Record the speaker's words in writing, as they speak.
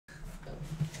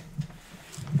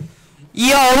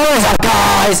Yo, what is up,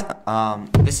 guys?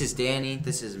 This is Danny,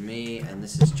 this is me, and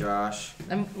this is Josh.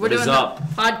 And we're What doing is up? a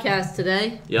podcast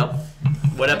today. Yep.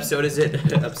 What episode is it?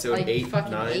 Episode Like 8,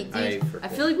 fucking 9? 8, dude. I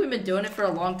feel like we've been doing it for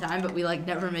a long time, but we like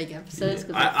never make episodes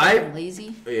because we're fucking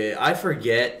lazy. Yeah, I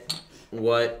forget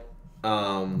what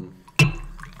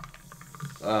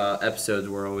episodes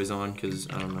we're always on because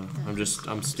I don't know.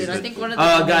 I'm stupid. Dude, I think one of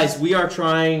the guys, we are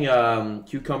trying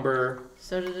cucumber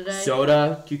soda today.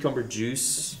 soda, cucumber It's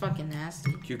juice, fucking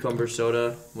nasty. cucumber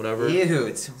soda, whatever. Ew,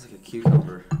 it sounds like a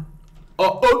cucumber.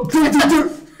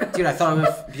 Dude, I thought it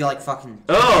would be like fucking...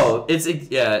 Oh,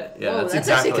 yeah, Whoa, that's that's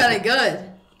exactly actually kind of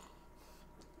good.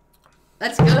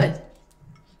 That's good.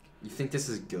 You think this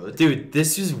is good? Dude,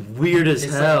 this is weird as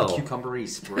It's hell. like a cucumbery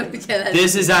Sprite. Yeah, that's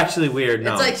This is actually weird.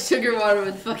 No. It's like sugar water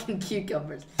with fucking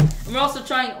cucumbers. And we're also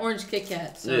trying orange Kit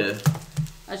Kat. So Yeah.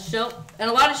 and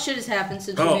a lot of shit has happened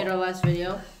since we made our last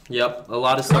video. Yep, a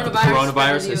lot of stuff. The Coronavirus coronavirus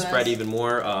spread has in the spread US. even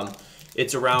more.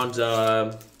 It's around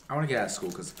I want to get out of school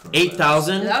because of coronavirus.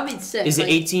 8,000. That would be sick. Is it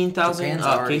like, 18,000 Japan's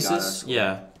already got cases? us.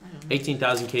 Yeah,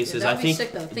 18,000 cases. Yeah, I that'd be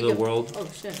think sick, though. the world. Oh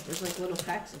shit, there's like little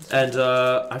packs and stuff. And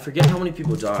I forget how many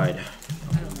people died.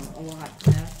 I don't know, a lot.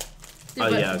 Yeah. Dude,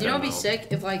 but yeah, do you know what'd be I sick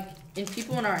if like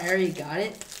people in our area got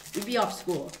it? We'd be off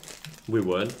school. We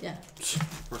would. Yeah.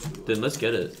 Of course we will. Then let's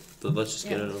get it. Let's just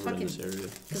get Yeah, it over in fucking- this area.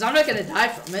 Cause I'm not gonna die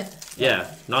from it. Yeah,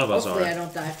 none of us Hopefully I are.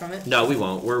 don't die from it. No, we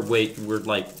won't. We're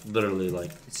like literally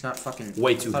like It's not fucking...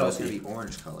 Way too I thought it was healthy. going to be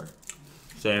orange color.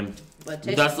 same. But it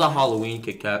tastes That's the Halloween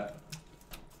Kit Kat.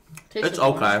 tastes It's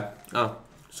like okay. Oh,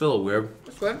 it's a little weird.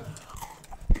 That's good.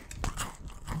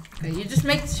 Okay, you just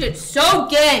make shit so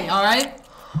gay, alright?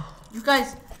 You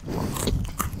guys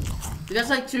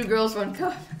like 2 girls, 1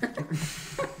 cup.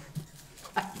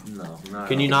 No, not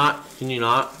Can you not? Can you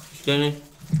not, Danny?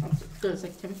 Good, it's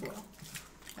like tinfoil.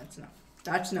 That's enough.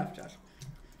 That's enough, Josh.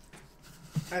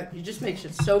 Alright, you just make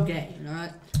shit so gay, you know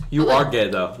that? You But, like, are gay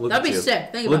though. Look That'd at be you.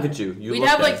 sick. Think Look about at it. you. You We'd look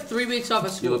have gay. like 3 weeks off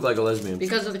of school. You look like a lesbian.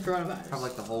 because of the coronavirus. have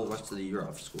like the whole rest of the year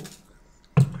off school.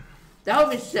 That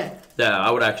would be sick. Yeah, I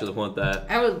would actually want that.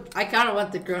 I kind of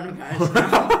want the coronavirus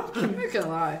now. I'm not gonna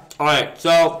lie. All right,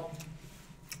 so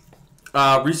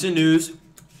recent news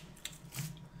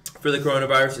for the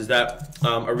coronavirus is that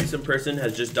a recent person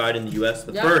has just died in the U.S.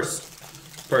 The Yeah.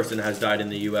 first person has died in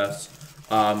the U.S.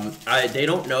 They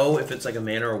don't know if it's like a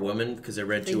man or a woman because I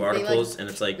read They- two they, articles like- and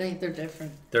it's I like think they're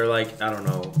different. they're like I don't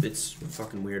know, it's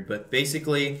fucking weird. But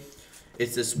basically,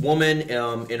 it's this woman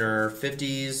in her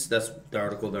 50s. That's the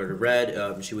article that I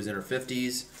read. She was in her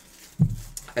 50s,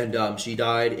 and she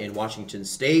died in Washington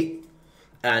State.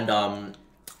 And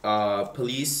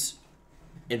police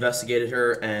investigated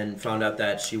her and found out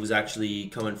that she was actually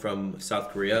coming from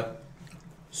South Korea.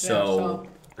 So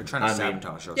They're trying I to mean-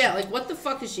 sabotage us. Yeah, like what the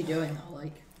fuck is she doing though?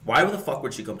 Like. why the fuck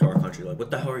would she come to our country? Like,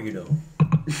 what the hell are you doing?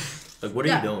 Like, what are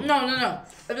Yeah, you doing?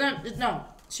 No.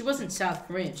 She wasn't South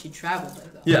Korean. She traveled there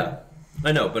though. Yeah,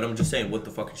 I know, but I'm just saying, what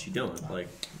the fuck is she doing? Like,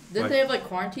 Didn't they have like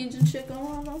quarantines and shit going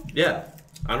on though? yeah,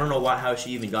 I don't know how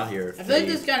she even got here. I feel like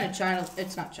this kind of China.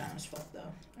 It's not China's fault though.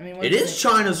 I mean, what It do you is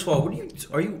think? China's fault.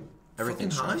 Are you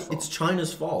Everything's fucking high? China's fault. It's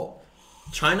China's fault.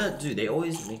 China, dude, they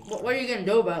always make. What are you gonna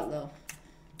do about it though?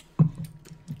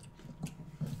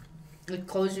 Like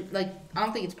close your, like I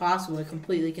don't think it's possible to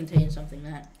completely contain something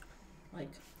that, like,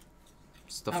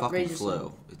 It's the fucking Outrageously.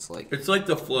 flu. It's like... It's like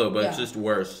the flu, but it's Yeah. just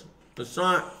worse. It's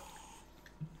not.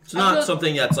 It's I not feel-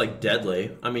 something that's like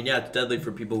deadly. I mean, yeah, it's deadly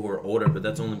for people who are older, but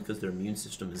that's only because their immune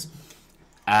system is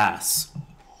ass.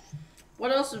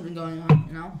 what else has been going on?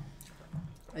 You know,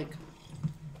 like,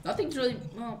 nothing's really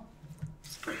well.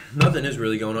 Nothing is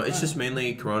really going on. It's just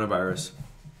mainly coronavirus.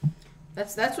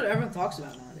 That's what everyone talks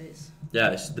about nowadays.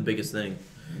 Yeah, it's the biggest thing.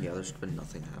 Yeah, there's been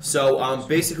nothing happening. So,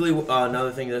 basically,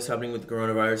 another thing that's happening with the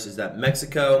coronavirus is that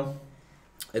Mexico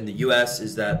and the U.S.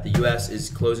 is that the U.S. is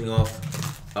closing off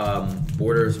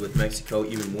borders with Mexico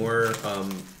even more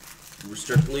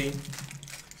restrictly,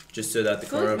 just so that the I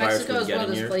feel like coronavirus Mexico would is get one of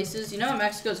in those here. places. You know,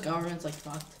 Mexico's government's like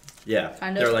fucked. Yeah,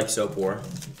 kind of. they're like so poor.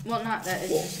 Well, not that.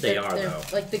 It's Well, just they they're- are, they're- though.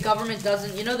 Like the government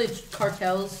doesn't. You know the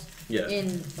cartels Yeah.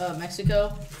 in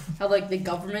Mexico, how like the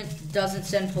government doesn't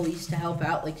send police to help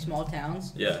out like small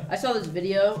towns. Yeah. I saw this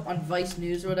video on Vice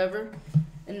News or whatever,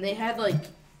 and they had like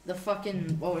the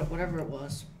fucking whatever it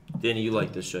was. Danny, you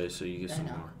like this show, so you get I some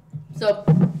know. more. So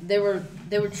they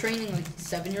were training like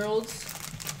 7-year-olds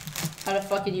how to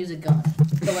fucking use a gun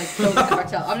to like kill the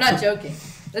cartel. I'm not joking.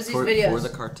 There's these videos. For the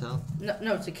cartel?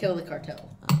 No, to kill the cartel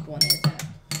when they attack.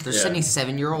 They're Yeah. sending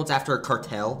 7-year-olds after a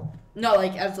cartel? No,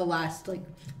 like as the last like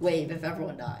wave if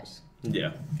everyone dies,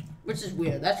 Yeah. which is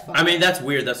weird. That's fucked I mean, up. that's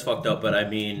weird. That's fucked up. But I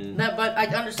mean, But I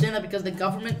understand that because the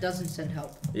government doesn't send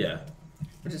help. yeah.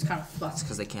 which is kind of That's fucked.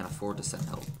 because they can't afford to send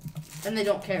help. And they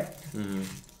don't care. Mm-hmm.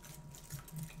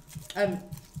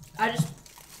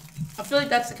 I feel like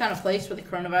that's the kind of place where the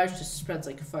coronavirus just spreads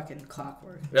like fucking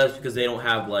clockwork. That's because they don't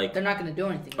have like They're not gonna do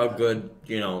anything. a about good,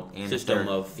 And system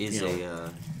there of is you know, a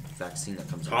vaccine that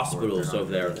comes out. hospitals for it.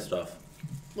 over there and stuff. it.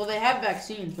 Well, they have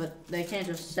vaccines, but they can't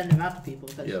just send them out to people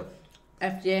because Yeah.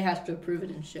 FDA has to approve it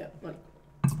and shit. Like,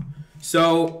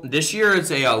 So this year it's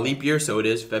a leap year, so it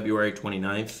is February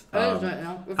 29th. I don't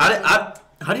know.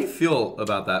 How do you feel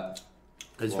about that?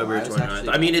 It's Well, February I was 29th. actually-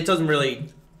 I mean, it doesn't really.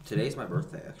 Today's my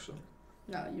birthday, actually.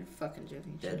 No, you're fucking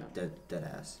joking. Shut up. Dead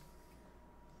ass.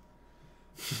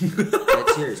 Dead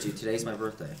serious, dude. Today's my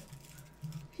birthday.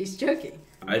 He's joking.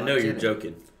 I know you're kidding.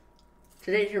 joking.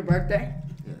 Today's your birthday?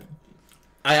 Yeah.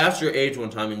 I asked your age one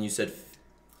time and you said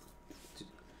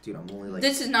Dude, I'm only like.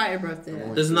 This is not your I'm birthday.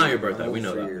 only This is three- not your birthday, I'm only we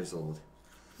know 3 that. years old.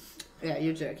 Yeah,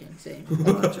 you're joking. Same. I'm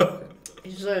not joking.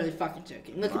 He's literally fucking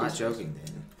joking. Look I'm at not this. joking,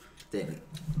 Danny. Danny.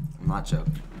 I'm not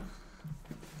joking.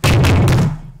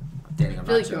 Danny, I I'm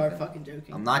feel not like you are joking. fucking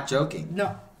joking. I'm not joking.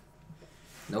 No.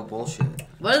 No bullshit.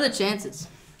 What are the chances?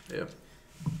 Yeah.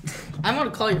 I'm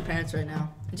gonna call your parents right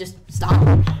now. Just stop.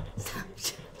 Stop.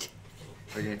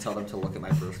 Are you gonna tell them to look at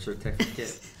my birth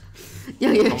certificate?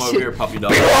 Yo, yo, Come over shit. here, puppy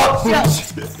dog.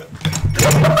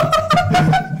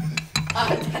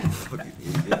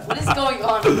 What is going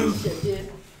on with this shit,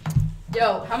 dude?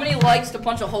 Yo, how many likes to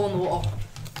punch a hole in the wall?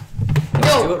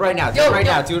 Yo, Do it right now. Do yo, it right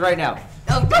yo. now. Do it right now.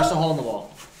 Yo, Punch the hole in the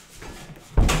wall.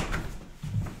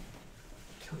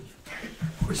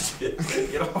 Oh shit!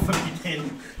 Get off of me,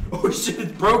 Danny. Oh shit!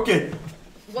 It's broken.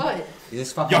 What? Is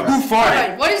this fucking Yo, who farted?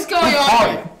 Alright, what is going on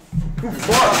farted? here? Who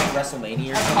farted?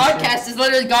 WrestleMania or Our some podcast has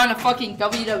literally gone to fucking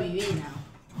WWE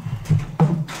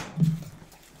now.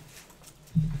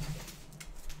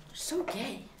 You're so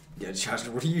gay. Yeah, Josh,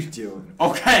 what are you doing?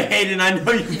 Okay, Hayden, I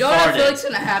know you You know what I feel farted. like's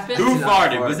gonna happen? Who It's not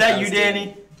farted? Was farted, that that you, was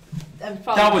Danny?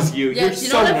 Probably- That was you. Yeah, You're you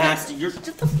so know what I- nasty. You're Shut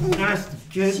the fuck up. nasty,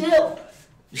 kid. Chill.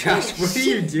 Josh, what are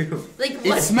you doing? Like, It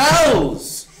what?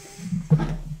 smells.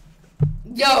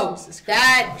 Yo, Jesus Christ.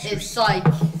 that is like,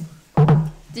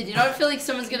 dude, you know what I feel like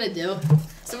someone's gonna do?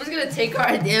 Someone's gonna take our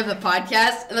idea of a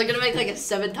podcast and they're gonna make like a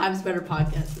 7 times better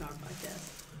podcast than our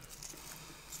podcast.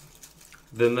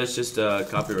 Then let's just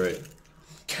copyright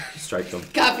strike them.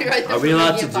 Copyright. Are we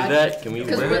allowed to do that? Can we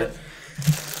Because wear it?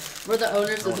 we're the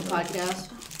owners of the podcast.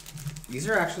 These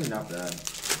are actually not bad.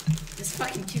 This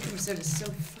fucking cucumber soda is so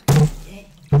fucking gay.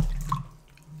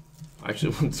 I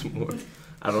actually want some more.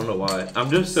 I don't know why. I'm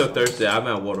just so thirsty. I've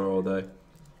had water all day.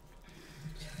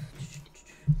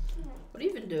 What are you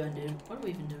even doing, dude? What are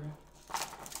we even doing?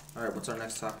 All right, what's our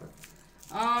next topic?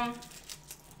 I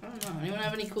don't know. Anyone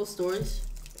have any cool stories?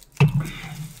 You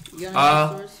got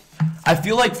any cool stories? I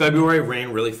feel like February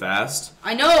ran really fast.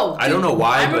 I know. I don't dude. know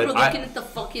why, I remember but looking at the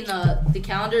fucking the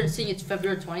calendar and seeing it's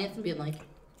February 20th and being like,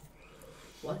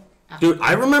 what? Dude,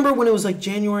 I remember when it was like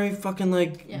January, fucking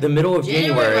like Yeah. the middle of January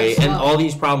January, was and slow. all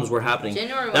these problems were happening.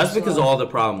 January was That's because slow. of all the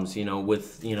problems,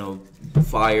 with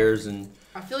fires and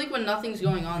I feel like when nothing's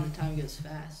going on, the time goes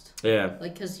fast. yeah.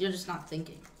 Like, cause you're just not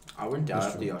thinking. I wouldn't doubt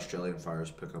That's if the Australian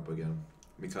fires pick up again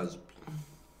because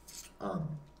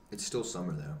it's still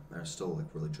summer there and it's still like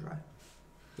really dry.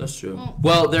 That's true. Well-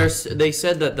 Well, they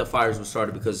said that the fires were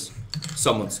started because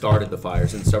someone started the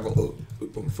fires in several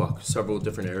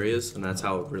different areas, and that's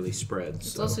how it really spread.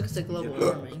 It's So. also because of global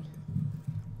warming.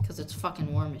 Because it's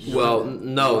fucking warm as shit. Well, You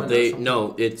no, wanna know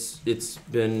something? it's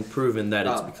been proven that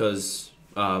it's Oh. because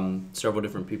several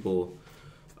different people,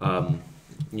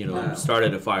 Yeah.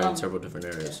 started a fire in several different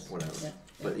areas. Whatever. Yeah.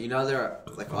 But there are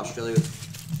like Australia,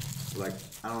 like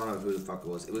I don't know who the fuck it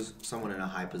was. It was someone in a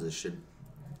high position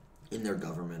in their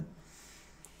government,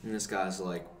 and this guy's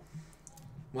like,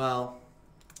 well,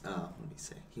 what did he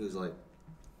say? He was like,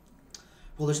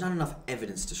 well, there's not enough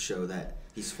evidence to show that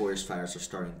these forest fires are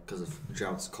starting because of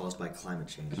droughts caused by climate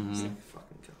change. Mm-hmm. It's like,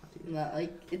 fucking god, dude. Not,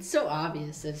 like, it's so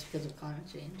obvious that it's because of climate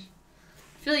change.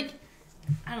 I feel like,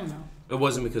 I don't know. It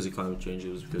wasn't because of climate change.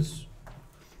 It was because,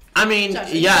 I mean,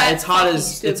 Josh, yeah, that's it's hot fucking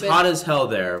as it's stupid. hot as hell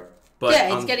there. But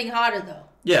yeah, it's getting hotter though.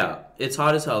 yeah, it's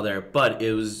hot as hell there. But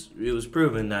it was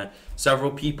proven that several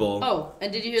people Oh,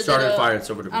 and did you hear started that? a fire in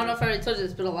several I don't know different. if I already told you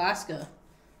this, but Alaska.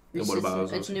 And what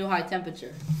about its new high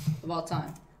temperature of all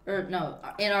time. Or no,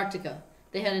 Antarctica.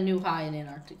 They had a new high in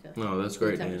Antarctica. No, that's The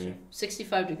great, temperature. Danny.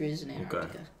 65 degrees in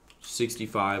Antarctica.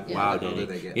 65. Yeah. Wow, How do Danny.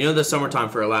 they get- You know the summertime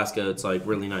for Alaska, it's like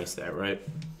really nice there, right?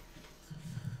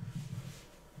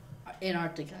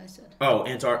 Antarctica, I said. Oh,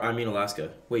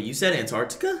 Alaska. Wait, you said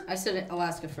Antarctica? I said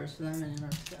Alaska first for them and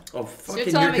Antarctica. Oh, So fucking,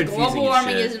 you're telling you're me confusing global your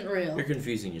warming shit. isn't real. You're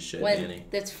confusing your shit, When Danny.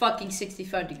 that's fucking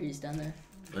 65 degrees down there.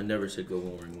 I never said global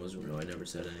warming wasn't real. I never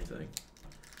said anything.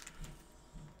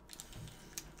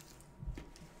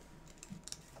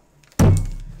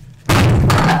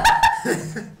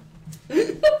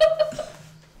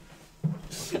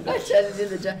 I tried to do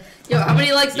the Josh. Yo, how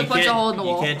many likes to punch a hole in the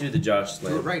wall? You can't do the Josh Do it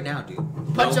Slam. right now, dude.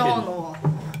 Punch No a hole in kidding. the wall.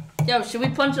 Yo, should we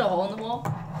punch a hole in the wall?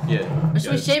 Yeah. Or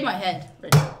should we guys. shave my head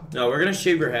right now? No, we're gonna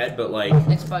shave your head, but like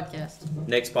Next podcast.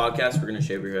 next podcast, we're gonna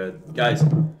shave your head. Guys,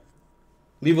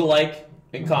 leave a like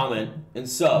and comment and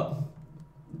sub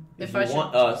if If you I should-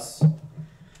 want us.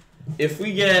 If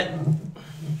we get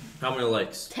how many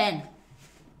likes 10.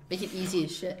 Make it easy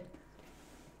as shit.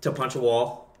 to punch a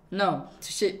wall? No,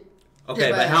 to shit. Okay,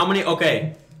 Yeah, but how many?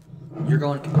 Okay, You're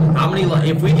going. how many?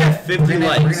 If we get 50 We're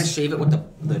likes, gonna shave it with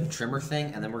the trimmer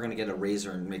thing, and then we're gonna get a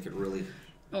razor and make it really.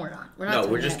 No, we're not. We're not. No,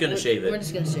 doing we're just that. gonna shave it. We're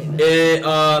just gonna shave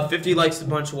it. 50 likes to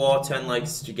punch a wall, 10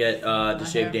 likes to get to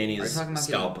shave hair. Are you Danny's talking about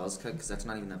getting a scalp. buzz cut? Because that's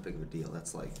not even that big of a deal.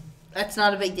 That's like. That's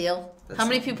not a big deal. That's How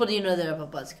many not- people do you know that have a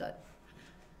buzz cut?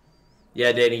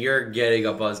 Yeah, Danny, you're getting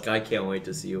a buzz cut. I can't wait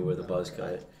to see you with a buzz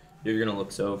cut. You're gonna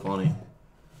look so funny.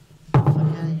 Fuck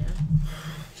outta here.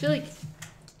 I feel like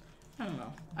I don't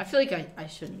know. I feel like I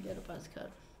shouldn't get a buzz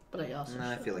cut, but I also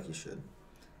Nah, I should. feel like you should.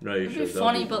 No, you It'd should. be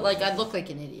funny, but like I'd look like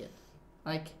an idiot.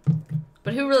 Like,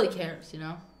 but who really cares, you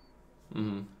know?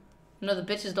 Mm-hmm. You know, the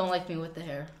bitches don't like me with the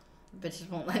hair. The bitches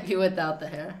won't like me without the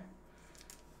hair.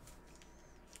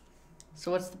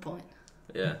 So what's the point?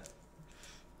 Yeah.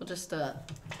 We'll just how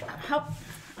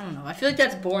I don't know. I feel like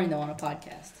that's boring though on a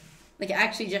podcast. Like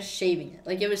actually just shaving it.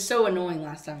 Like it was so annoying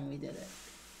last time we did it.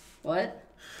 What?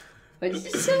 What did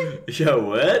you say? Yo,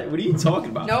 what? What are you talking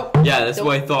about? Nope. Yeah, that's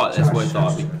what I thought. That's what I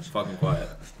thought. Be Shush. fucking quiet.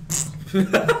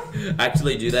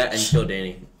 Actually, do that and kill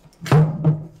Danny.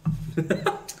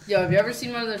 Yo, have you ever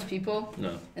seen one of those people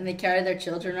No. and they carry their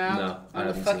children around No, I on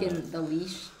the haven't seen fucking the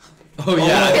leash? Oh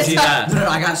yeah, I've seen No, that. no,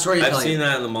 I got a story to I've tell seen you.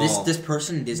 that in the mall. This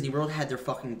person in Disney World had their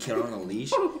fucking kid on a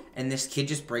leash, and this kid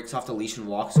just breaks off the leash and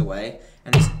walks away,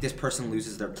 and this person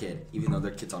loses their kid, even though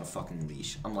their kid's on a fucking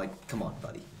leash. I'm like, come on,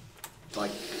 buddy.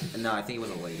 Like, no, I think it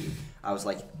was a lady. I was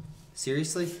like,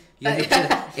 seriously? You have your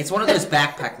kid? It's one of those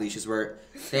backpack leashes where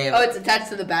they have. Oh, it's attached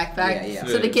to the backpack. Yeah, yeah.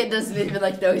 So the kid doesn't even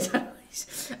like know he's on a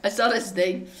leash. I saw this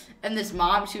thing, and this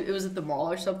mom, it was at the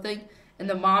mall or something, and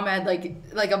the mom had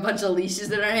like a bunch of leashes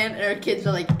in her hand, and her kids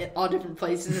were like in all different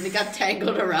places, and they got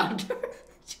tangled around her.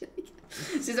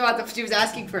 She was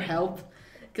asking for help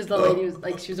because the lady was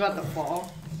like, she was about to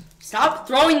fall. Stop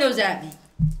throwing those at me.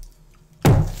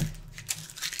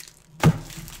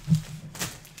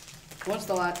 What's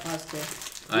the last two?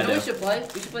 I You know know. we should play?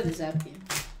 We should play the Zap game.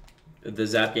 The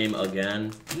Zap game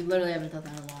again. We literally haven't done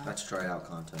that in a while. That's tried out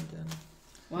content, Dan.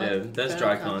 What? Yeah, that's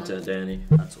Trial dry content, Danny.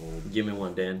 That's old. Give me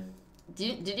one, Dan.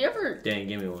 Did you ever Dan,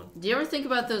 give me one. think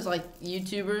about those like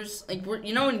YouTubers? Like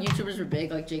you know when YouTubers were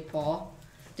big, like Jake Paul?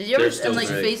 Did you ever They're still and like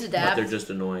great, Face but Adapt? they're just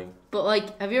annoying. But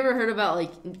like, have you ever heard about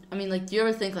like? I mean, like, do you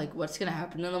ever think like what's gonna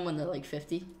happen to them when they're like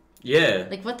 50? Yeah.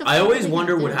 Like what the? I fuck always are they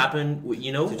wonder gonna what do? happened.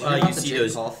 You know, Did you hear about you the see Jake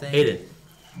those. Paul thing? Hayden.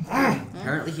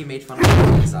 Apparently, he made fun of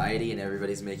anxiety, and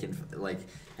everybody's making like.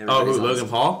 Oh, everybody's who? on- Logan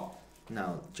Paul?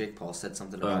 No, Jake Paul said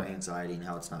something about anxiety and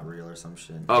how it's not real or some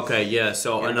shit. Okay, yeah.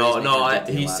 So Everybody's making a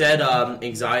big he deal out said of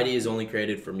anxiety is only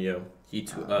created from you. He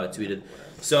tweeted. Whatever.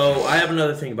 So I have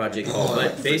another thing about Jake Paul,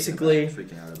 but basically,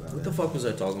 freaking out about what it. the fuck was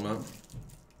I talking about?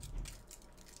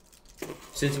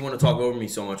 Since you want to talk over me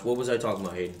so much, what was I talking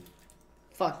about, Hayden?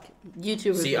 Fuck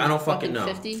YouTubers. See, that I are don't fucking know.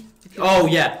 50? Oh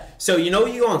yeah. So you know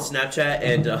you go on Snapchat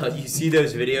and you see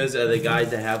those videos of the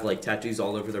guys that have like tattoos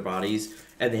all over their bodies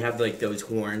and they have like those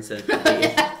horns that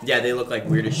yeah, they look like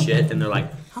weird as shit and they're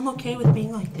like, I'm okay with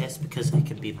being like this because I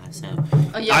can be myself.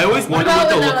 Oh, yeah. I always wonder about what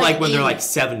they'll when look they're, like when they're 80? like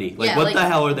 70. Like Yeah, what the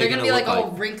hell are they they're gonna be look like like?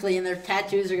 all wrinkly and their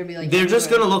tattoos are gonna be like. They're just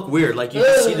everywhere. gonna look weird. Like you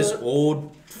can see this Ugh.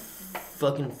 old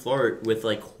fucking flirt with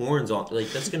like horns on. Like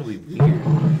that's gonna be weird.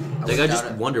 Like I just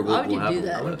wonder Why what would will you do happen.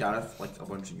 that? I wouldn't doubt if like a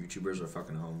bunch of YouTubers are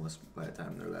fucking homeless by the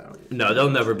time they're that old. No, they'll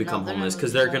never become they're homeless never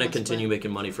because they're become gonna homeless, continue but-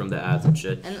 making money from the ads and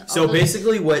shit. And So all those-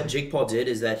 basically, what Jake Paul did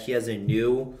is that he has a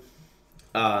new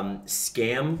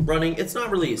scam running. It's not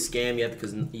really a scam yet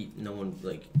because no one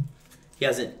like he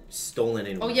hasn't stolen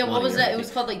any. Oh yeah, what money was or that? It anything.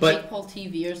 was called like But Jake Paul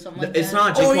TV or something like It's that.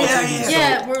 not Jake Oh, Paul yeah, TV. yeah.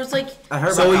 Yeah, where it was like. I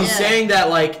heard So about he's Yeah. saying that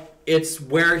like it's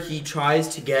where he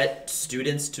tries to get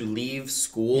students to leave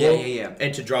school Yeah.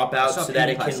 and to drop out saw so that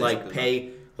it PewDiePie can say like something pay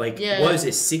like Yeah. what is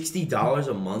it $60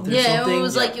 a month or Yeah, something? it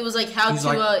was like how He's to.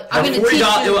 like- I'm gonna teach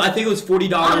 $40. you. I think it was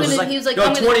 $40. I'm gonna- Like, he was like, no,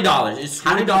 I'm gonna- $20. It's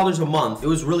 $20 a month. It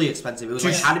was really expensive. It was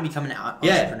like Just- how to become an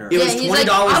Yeah, entrepreneur. it was yeah, he's like,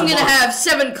 $20 I'm a gonna month. have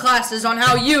 7 classes on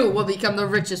how you will become the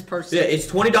richest person. Yeah, it's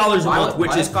 $20 a Why month, would-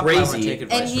 which why is the fuck would I wanna crazy. take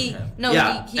advice And from he him? no,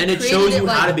 yeah, he and it created shows it you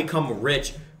like, how to become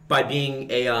rich by being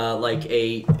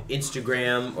a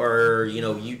Instagram or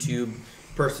YouTube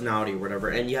personality or whatever,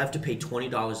 and you have to pay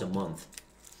 $20 a month.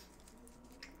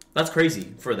 That's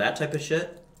crazy for that type of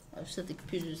shit. I said the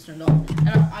computer just turned on, and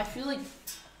I feel like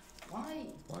why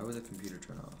would the computer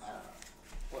turn off?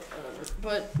 Whatever.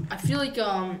 But I feel like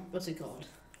what's it called?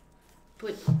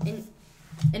 But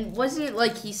and wasn't it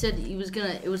like he said he was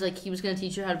gonna? It was like he was gonna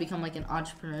teach you how to become like an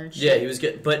entrepreneur. And shit? Yeah, he was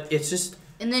good, but it's just.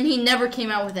 And then he never came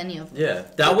out with any of them. Yeah,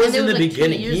 that was in the like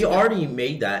beginning. He ago. already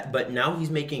made that, but now he's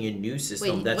making a new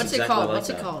system. Wait, that's what's exactly it called? like What's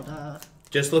that. it called?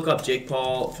 Just look up Jake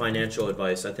Paul financial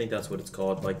advice. I think that's what it's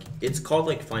called. Like it's called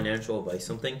like financial advice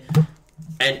something.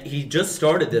 And he just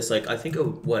started this like I think a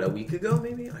week ago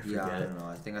maybe? I forget. Yeah, I don't know.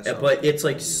 I think I saw But it's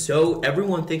like so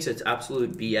everyone thinks it's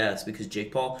absolute BS because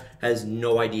Jake Paul has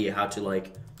no idea how to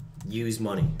like use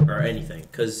money or anything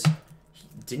cuz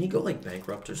didn't he go like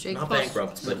bankrupt or something? Not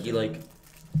bankrupt, but he like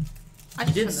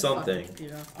he did something.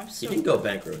 He didn't go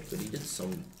bankrupt, but he did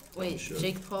some Wait, shit.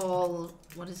 Jake Paul,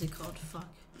 what is it called? Fuck.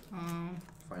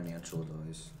 financial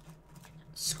advice.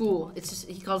 School. It's just,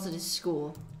 he calls it his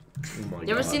school. Oh my You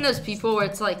ever God. seen those people where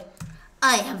it's like,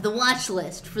 I have the watch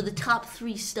list for the top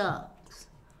 3 stocks,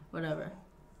 whatever.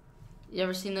 You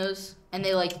ever seen those? And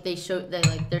they're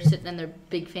sitting in their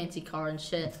big fancy car and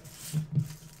shit.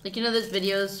 Like those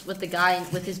videos with the guy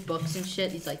with his books and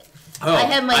shit. He's like, Oh, I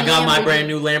have my got my Lamborghini." brand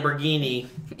new Lamborghini.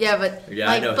 Yeah, but Yeah,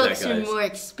 my I know who that books guy are is. more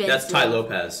expensive. That's Ty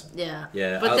Lopez. Yeah.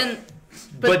 Yeah, But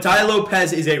But Ty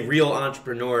Lopez is a real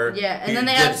entrepreneur. yeah, and who then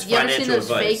they gives have. You ever seen financial those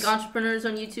advice. fake entrepreneurs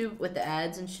on YouTube with the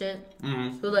ads and shit?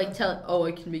 Mm-hmm. Who like tell, oh,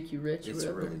 I can make you rich. Or It's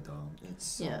whatever. really dumb. It's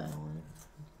so Yeah. annoying.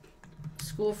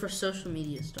 School for social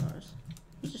media stars.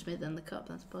 You just made that in the cup.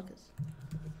 That's buckets.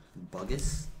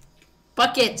 Buggus?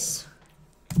 Buckets.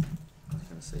 I was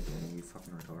gonna say, Danny, you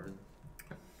fucking retarded.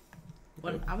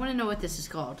 What? I want to know what this is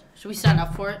called. Should we sign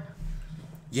up for it?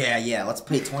 Yeah. Let's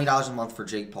pay $20 a month for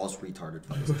Jake Paul's retarded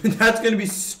fucking. That's gonna be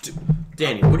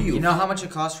Danny, what are you? You know how much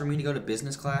it costs for me to go to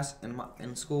business class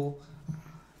in school?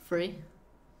 Free.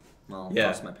 Well, Yeah.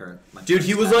 plus my parents. Dude,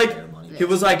 he was tax like, payer money. he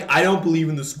was like, I don't believe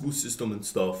in the school system and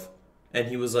stuff. And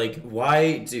he was like,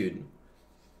 why, dude?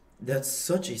 That's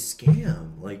such a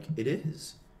scam. Like, it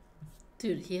is.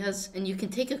 Dude, he has, and you can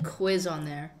take a quiz on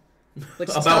there, which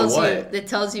About tells what? you that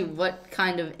tells you what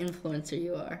kind of influencer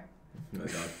you are. Oh my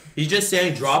God. He's just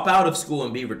saying, drop out of school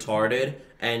and be retarded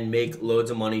and make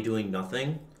loads of money doing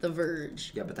nothing. The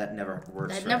Verge. Yeah, but that never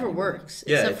works. That for never anyone. works,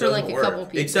 Yeah, except it for like doesn't a couple work.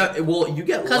 people. Except, well, you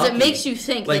get Because lucky. it makes you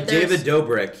think. Like that there's- David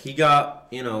Dobrik, he got,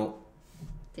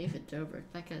 David Dobrik,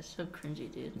 that guy's so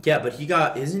cringy, dude. yeah, but he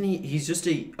got, isn't he? He's just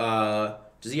a.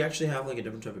 Does he actually have like a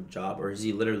different type of job, or is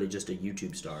he literally just a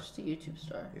YouTube star? Just a YouTube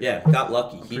star. Yeah, got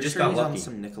lucky. I'm He pretty just sure got he's lucky. on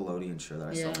some Nickelodeon show that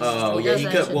I Yeah. saw. Oh He yeah, does he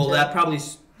that could. shit Well, too. that probably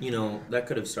that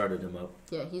could have started him up.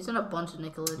 Yeah, he's in a bunch of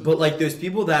Nickelodeon. But like those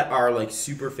people that are like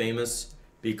super famous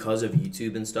because of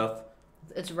YouTube and stuff,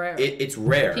 It's rare. it's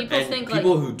rare. People and think,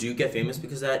 people who do get famous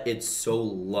because of that, it's so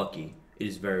lucky. It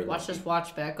is very Watch lucky. us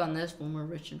watch back on this when we're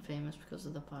rich and famous because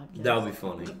of the podcast. That would be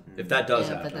funny if that does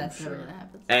yeah, happen. but that's I'm never sure. gonna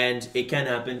happen. And it can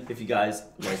happen if you guys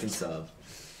like and sub.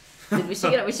 Dude, we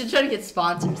should try to get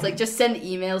sponsors. Like, just send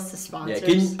emails to Yeah,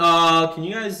 sponsors. can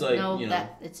you guys like no, you know?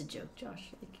 that it's a joke, Josh.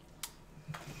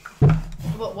 Like,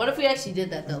 but what if we actually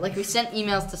did that though? Like, we sent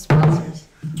emails to sponsors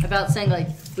about saying like,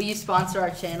 will you sponsor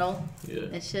our channel Yeah.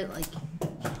 and shit? Like,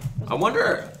 I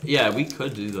wonder. Yeah, we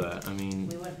could do that. I mean,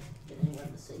 we wouldn't get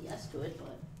anyone to say yes to it,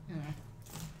 but you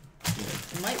know,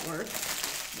 it might work,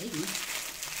 maybe.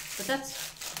 But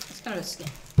that's kind of a scam.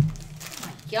 Oh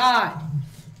my god.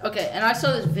 Okay, and I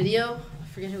saw this video. I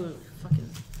forget who fucking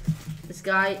this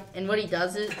guy, and what he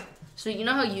does is, so you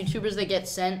know how YouTubers they get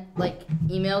sent like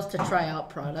emails to try out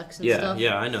products and stuff.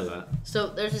 yeah, I know that. So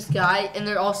there's this guy, and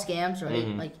they're all scams, right?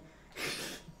 Mhm. Like,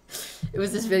 it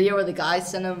was this video where the guy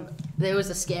sent him. There was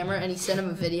a scammer, and he sent him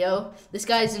a video. This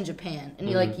guy's in Japan, and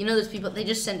he like, you know, those people they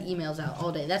just send emails out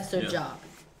all day. That's their Yeah. job,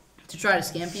 to try to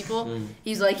scam people. Mm.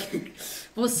 He's like,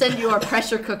 we'll send you our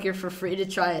pressure cooker for free to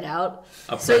try it out.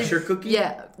 A So- pressure cookie?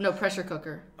 Yeah, no pressure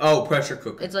cooker. Oh, pressure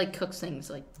cooker. It's like cooks things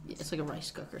like it's like a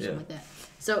rice cooker or something Yeah. like that.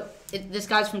 So this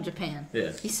guy's from Japan.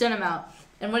 Yeah. He sent him out,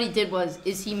 and what he did was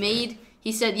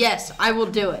he said yes, I will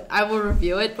do it, I will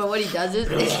review it. But what he does is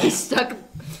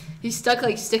he stuck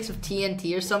like sticks of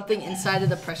TNT or something inside of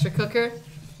the pressure cooker.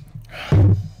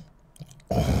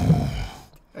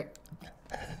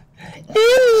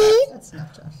 That's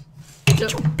not Josh. So,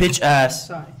 Bitch ass.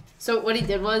 sorry. So what he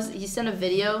did was he sent a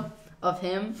video of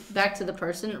him back to the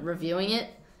person reviewing it.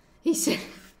 He said,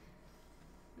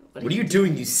 What are you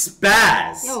doing, you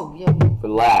spaz? Yo,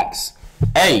 Relax.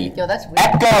 Hey, yo, that's weird.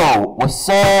 Echo, what's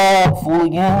up,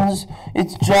 fooligans?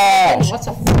 It's Josh. What's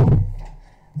a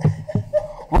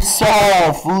What's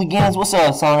up, Fooligans? What's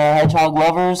up, Sonic Hedgehog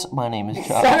lovers? My name is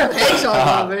Chuck. Son of Hedgehog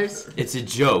lovers. It's a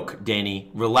joke,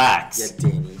 Danny. Relax. Yeah,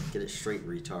 Danny, get it straight,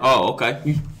 retard. Oh,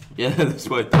 okay. Yeah, that's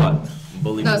what I thought.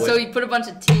 Bully No, boy. so he put a bunch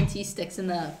of TNT sticks in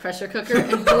the pressure cooker and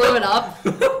blew it up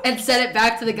and sent it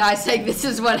back to the guy saying, "This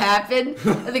is what happened."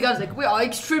 And the guy was like, "We are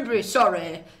extremely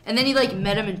sorry." And then he like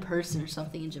met him in person or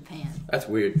something in Japan. That's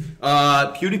weird.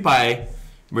 PewDiePie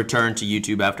returned to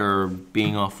YouTube after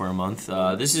being off for a month.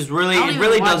 This is really, I don't it even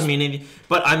really watch- doesn't mean anything.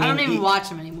 But I mean, I don't even watch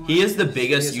him anymore. he is the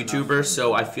biggest He is YouTuber, enough.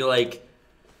 so I feel like.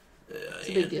 It's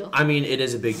a big deal. I mean, it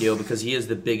is a big deal because he is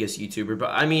the biggest YouTuber.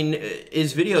 But I mean,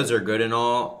 his videos are good and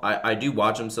all. I do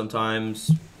watch them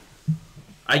sometimes.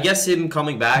 I guess him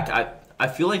coming back, I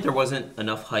feel like there wasn't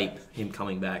enough hype him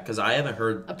coming back because I haven't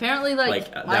heard. Apparently,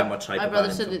 that much hype My about brother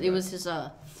him said that coming it was his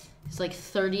like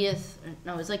 30th.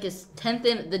 No, it's like his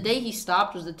 10th. The day he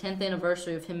stopped was the 10th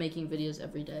anniversary of him making videos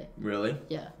every day. Really?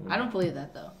 Yeah, I don't believe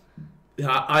that though.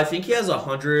 I think he has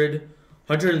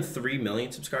 103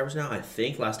 million subscribers now. I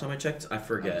think last time I checked, I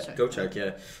forget. check. Go check,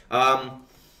 yeah.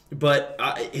 But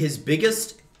his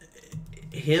biggest,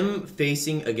 him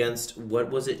facing against what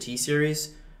was it,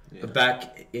 T-Series, Yeah.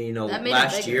 back That made him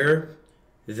last bigger. year.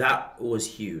 That was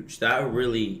huge. That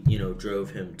really drove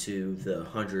him to the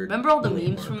 100. Remember all the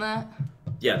million memes mark. from that?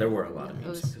 Yeah, there were a lot of It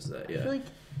memes was- because of that. I Yeah. feel like,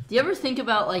 do you ever think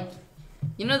about like,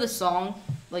 the song,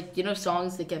 like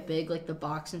songs that get big, like The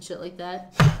Box and shit like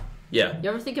that? Yeah. You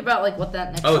ever think about like what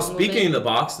that next Oh, song will speaking be? of the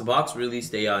box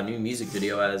released a new music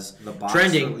video as The Box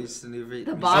trending. released a new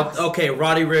The Box. Okay,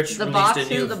 Roddy Rich The released Box, a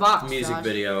new who's The Box, music Josh?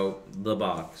 video. The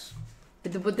Box.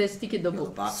 With the stick in the The box.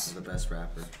 Box is the best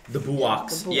rapper. The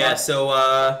Buox. The Yeah, Buox.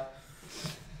 so,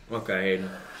 okay, Hayden,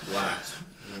 relax.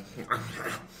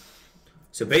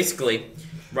 So basically,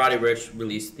 Roddy Rich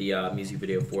released the music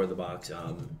video for The Box.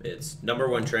 It's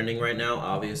 #1 trending right now,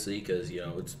 obviously, because,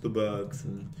 it's The Box,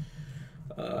 and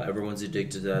everyone's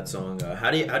addicted to that song.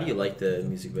 How do you like the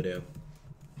music video?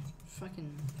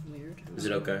 Fucking weird. Is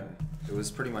it okay? It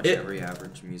was pretty much It- every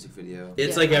average music video.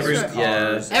 It's Yeah, like that's every, right. yeah.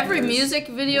 Cars. Every There's- music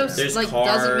video There's like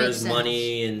doesn't make cars, sense.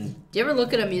 money, and Do you ever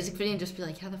look at a music video and just be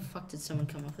like, how the fuck did someone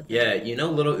come up with that? yeah,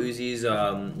 Lil Uzi's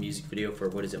music video for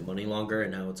what is it, Money Longer,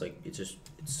 and now it's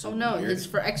so Oh no, weird. his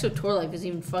for EXO Tour Life is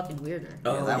even fucking weirder.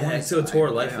 Oh that yeah, one is- so Tour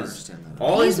I Life is understand that.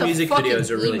 all He's his a music fucking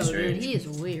videos are really emo, strange. Dude. He is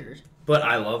weird. But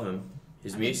I love him.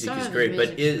 His I mean, music some is of his great, but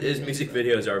music is his good, music but-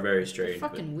 videos are very They're strange.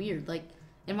 but- fucking weird. Like,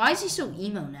 and why is he so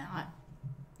emo now?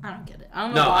 I don't get it. I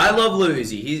don't know. No, why. I love Lil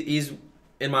Uzi. He's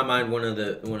in my mind one of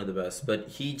the best, but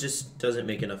he just doesn't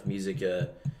make enough music.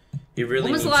 He really.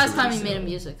 When was the needs to last time he release made a album.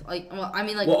 music? Like, well, I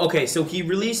mean, like, Well, okay, so he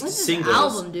released what's his singles.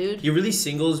 album, dude? He released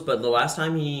singles, but the last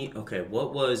time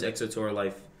what was EXO Tour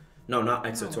Life? No, not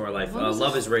EXO Tour Life. When was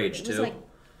Love this? is Rage It was too.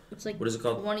 It's like What is it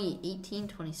called? 2018,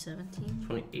 2017.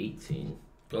 2018.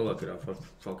 Go look it up. I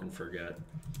fucking forget.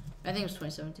 I think it was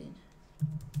 2017.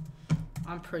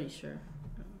 I'm pretty sure.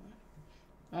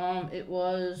 It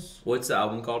was What's the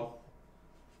album called?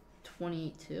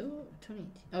 2018.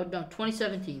 Oh no,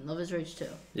 2017. Love is Rage 2.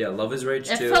 Yeah, Love is Rage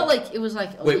It 2. felt like it was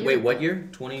like a Wait, year what ago. year?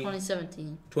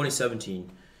 2017.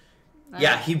 2017.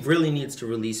 Yeah, he really needs to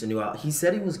release a new album. He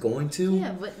said he was going to.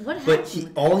 Yeah, but what happened? But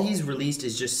with all he's released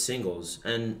is just singles,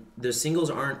 and the singles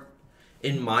aren't,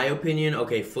 in my opinion,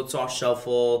 okay. Futsal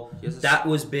Shuffle, He has a that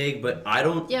was big, but I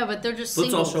don't. Yeah, but they're just Futsal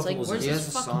singles. Shuffle Like, was- where's He this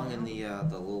has a fucking song in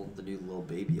album? the new Lil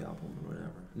Baby album or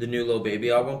whatever. The new Lil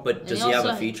Baby album, but And does he he have a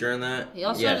also- feature in that? he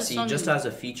also yes, has a he song just in- has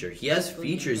a feature. He has Just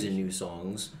features in Baby. new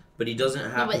songs, but he doesn't No,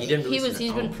 have. but he didn't release he's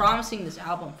an been album. promising this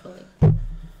album for like.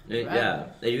 Yeah,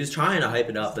 he was trying to hype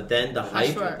it up, but then the I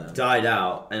hype swear. died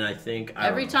out, and I think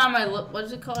Every time I look, what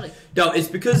is it called? No, it's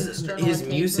because External his tape,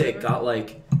 music whatever. got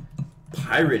like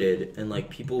pirated, and like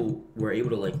people were able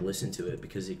to like listen to it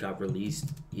because it got released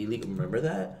illegally. Remember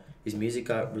that his music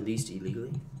got released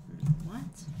illegally. What?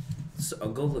 So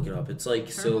I'll go look it up. It's like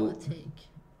Eternal so. Take.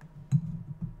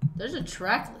 There's a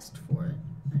track list for it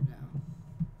right now.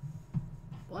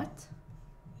 What?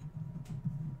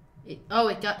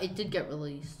 It did get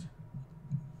released.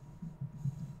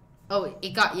 Oh,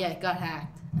 it got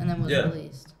hacked and then was Yeah.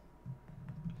 released.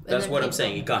 And That's then what I'm people-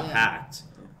 saying. It got yeah. hacked.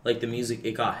 Like the music,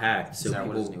 it got hacked. So Is that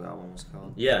people. what his new album was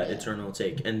called? Yeah, Yeah. Eternal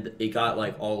Take, and it got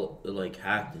like all like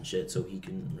hacked and shit. So he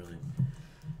couldn't really.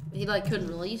 He like couldn't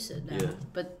release it now. Yeah.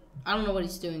 But I don't know what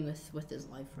he's doing with his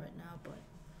life right now. But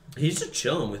He's just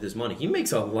chilling with his money. He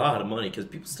makes a lot of money because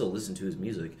people still listen to his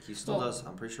music. He still Well- does.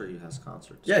 I'm pretty sure he has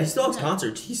concerts. Yeah, he still has Yeah.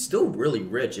 concerts. He's still really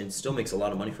rich and still makes a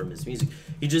lot of money from his music.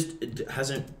 He just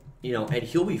hasn't, and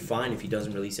he'll be fine if he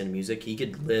doesn't release any music. He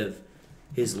could live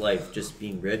his life just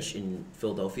being rich in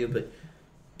Philadelphia, but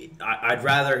I'd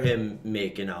rather him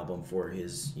make an album for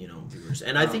his, viewers,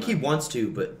 and I think he wants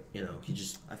to, but he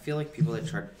just. I feel like people that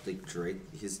tried like Drake,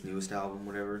 his newest album,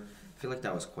 whatever. I feel like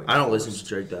that was quite. I don't listen to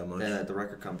Drake that much. The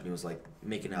record company was like,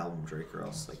 make an album, Drake, or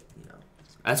else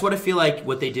That's what I feel like.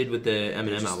 What they did with the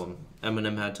Eminem album.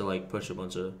 Eminem had to like push a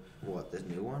bunch of. What, the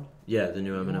new one? Yeah, the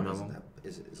new Eminem album. album.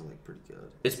 Is like pretty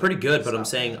good. It's pretty good, but I'm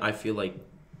saying I feel like,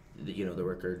 the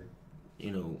record,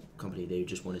 company, they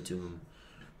just wanted to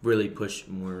really push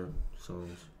more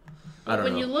songs. I don't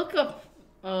know. When you look up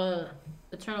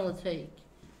Eternal Take,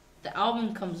 the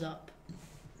album comes up.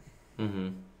 Mm-hmm.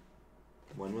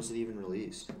 When was it even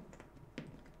released?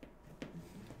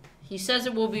 He says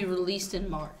it will be released in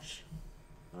March.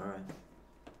 All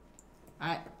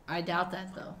right. I doubt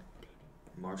that though.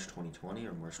 March 2020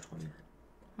 or March 20?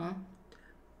 Huh?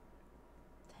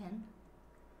 10?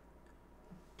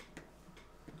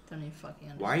 Don't even fucking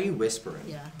understand. Why are you whispering?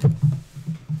 Yeah.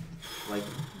 Like.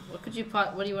 What do you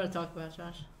want to talk about,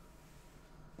 Josh?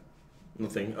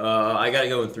 Nothing. I gotta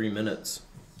go in 3 minutes.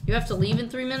 You have to leave in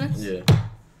 3 minutes? Yeah.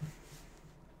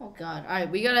 Oh God! All right,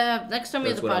 we gotta have next time we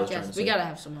have the podcast. We gotta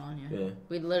have someone on here. Yeah.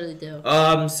 We literally do.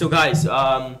 So guys,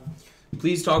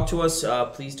 please talk to us.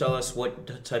 Please tell us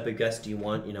what type of guest do you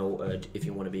want. If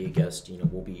you want to be a guest,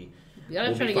 we'll be. We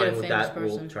gotta try to get a famous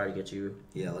person. We'll try to get you.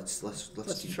 Yeah, let's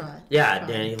try. Yeah,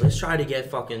 Danny, let's try to get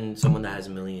fucking someone that has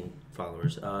 1 million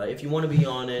followers. If you want to be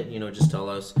on it, just tell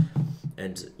us,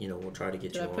 and we'll try to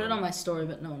get you on. I put it on my story,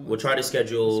 but no one. We'll try to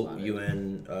schedule you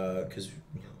in, because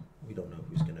we don't know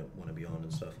who's gonna want to be on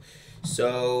and stuff.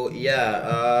 So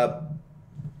yeah,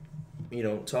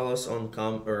 tell us on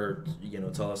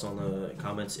tell us on the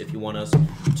comments if you want us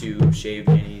to shave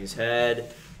Danny's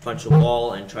head, punch a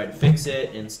wall, and try to fix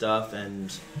it and stuff.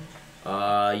 And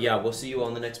yeah, we'll see you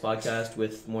on the next podcast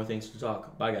with more things to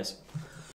talk. Bye, guys.